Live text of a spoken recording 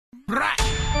Welcome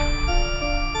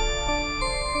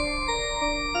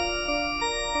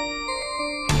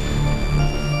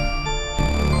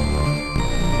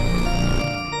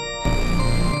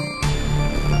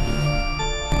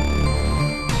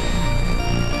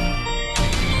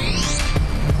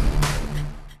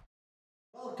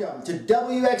to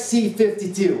WXC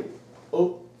 52.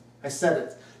 Oh, I said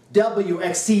it.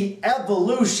 WXC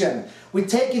Evolution. We're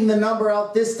taking the number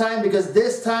out this time because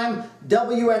this time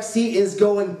WXC is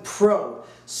going pro.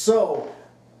 So,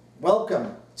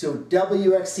 welcome to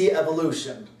WXC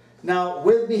Evolution. Now,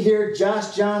 with me here,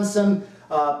 Josh Johnson,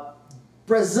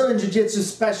 Brazilian Jiu-Jitsu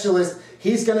specialist.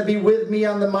 He's going to be with me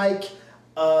on the mic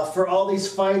for all these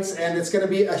fights, and it's going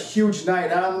to be a huge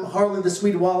night. I'm Harley the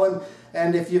Swede Wallen,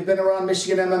 and if you've been around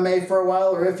Michigan MMA for a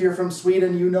while, or if you're from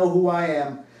Sweden, you know who I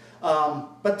am.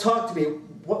 But talk to me,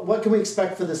 what can we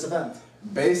expect for this event?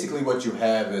 Basically what you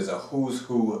have is a who's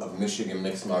who of Michigan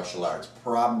mixed martial arts.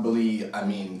 Probably, I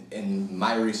mean, in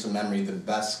my recent memory, the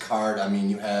best card. I mean,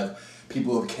 you have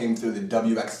people who came through the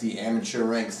WXC amateur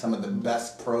ranks, some of the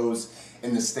best pros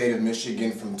in the state of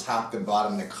Michigan from top to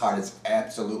bottom. The card is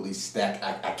absolutely stacked.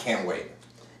 I can't wait.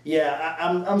 Yeah,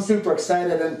 I'm super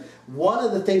excited, and one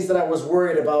of the things that I was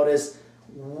worried about is,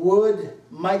 would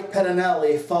Mike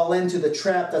Pettinelli fall into the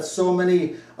trap that so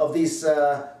many of these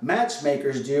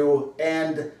matchmakers do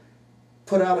and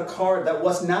put out a card that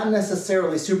was not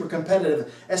necessarily super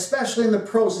competitive, especially in the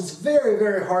pros. It's very,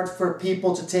 very hard for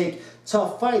people to take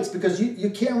tough fights because you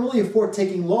can't really afford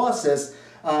taking losses,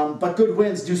 but good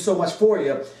wins do so much for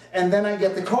you. And then I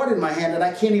get the card in my hand and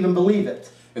I can't even believe it.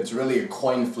 It's really a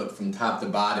coin flip from top to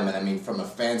bottom, and I mean, from a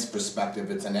fan's perspective,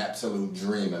 it's an absolute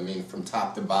dream. I mean, from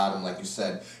top to bottom, like you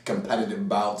said, competitive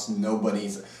bouts,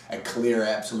 nobody's a clear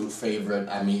absolute favorite.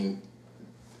 I mean,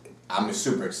 I'm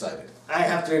super excited. I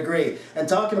have to agree. And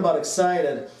talking about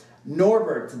excited,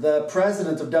 Norbert, the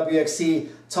president of WXC,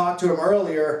 talked to him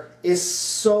earlier, is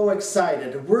so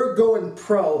excited. We're going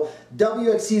pro.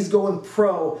 WXC's going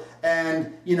pro,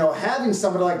 and, you know, having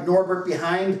somebody like Norbert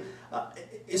behind,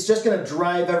 it's just going to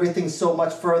drive everything so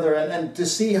much further, and to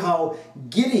see how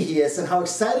giddy he is and how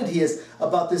excited he is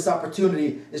about this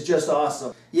opportunity is just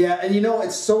awesome. Yeah, and you know,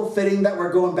 it's so fitting that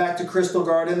we're going back to Crystal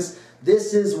Gardens.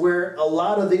 This is where a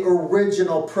lot of the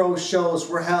original pro shows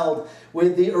were held,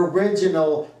 with the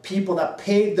original people that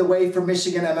paved the way for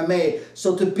Michigan MMA.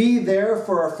 So to be there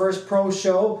for our first pro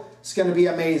show, it's going to be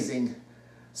amazing.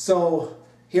 So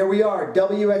here we are,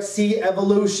 WXC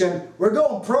Evolution. We're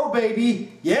going pro,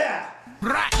 baby. Yeah!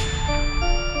 Right.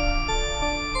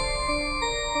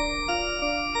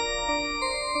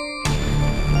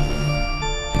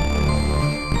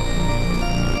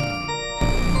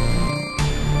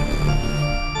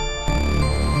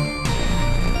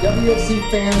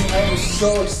 WXC fans, I am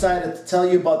so excited to tell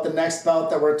you about the next bout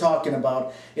that we're talking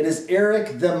about. It is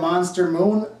Eric the Monster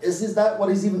Moon. Is that what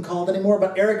he's even called anymore?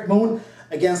 But Eric Moon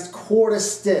against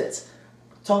Quartus Stitt.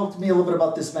 Talk to me a little bit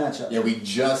about this matchup. Yeah, we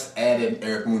just added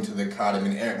Eric Moon to the card. I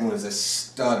mean, Eric Moon is a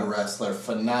stud wrestler,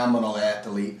 phenomenal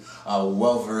athlete,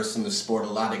 well-versed in the sport, a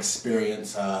lot of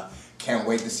experience. Can't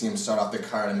wait to see him start off the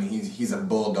card. I mean, he's a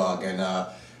bulldog, and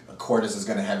Quartus is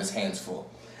going to have his hands full.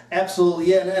 Absolutely,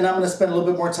 yeah, and I'm going to spend a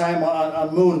little bit more time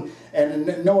on Moon,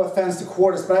 and no offense to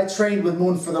Quartus, but I trained with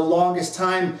Moon for the longest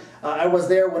time. I was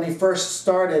there when he first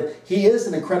started. He is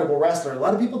an incredible wrestler. A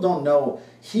lot of people don't know.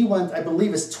 He went, I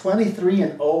believe, is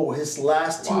 23-0 his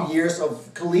last 2 years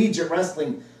of collegiate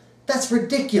wrestling. That's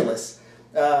ridiculous.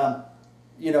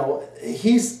 You know,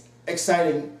 he's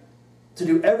exciting to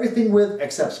do everything with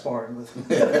except sparring with.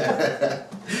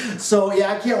 So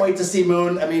yeah, I can't wait to see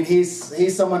Moon. I mean,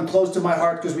 he's someone close to my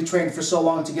heart because we trained for so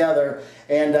long together,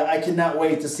 and I cannot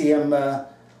wait to see him.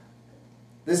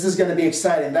 This is going to be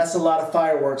exciting. That's a lot of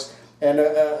fireworks, and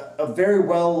a very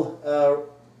well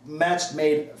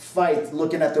match-made fight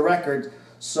looking at the record.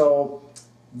 So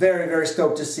very, very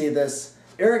stoked to see this.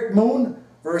 Eric Moon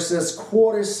versus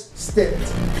Quartus Stitt.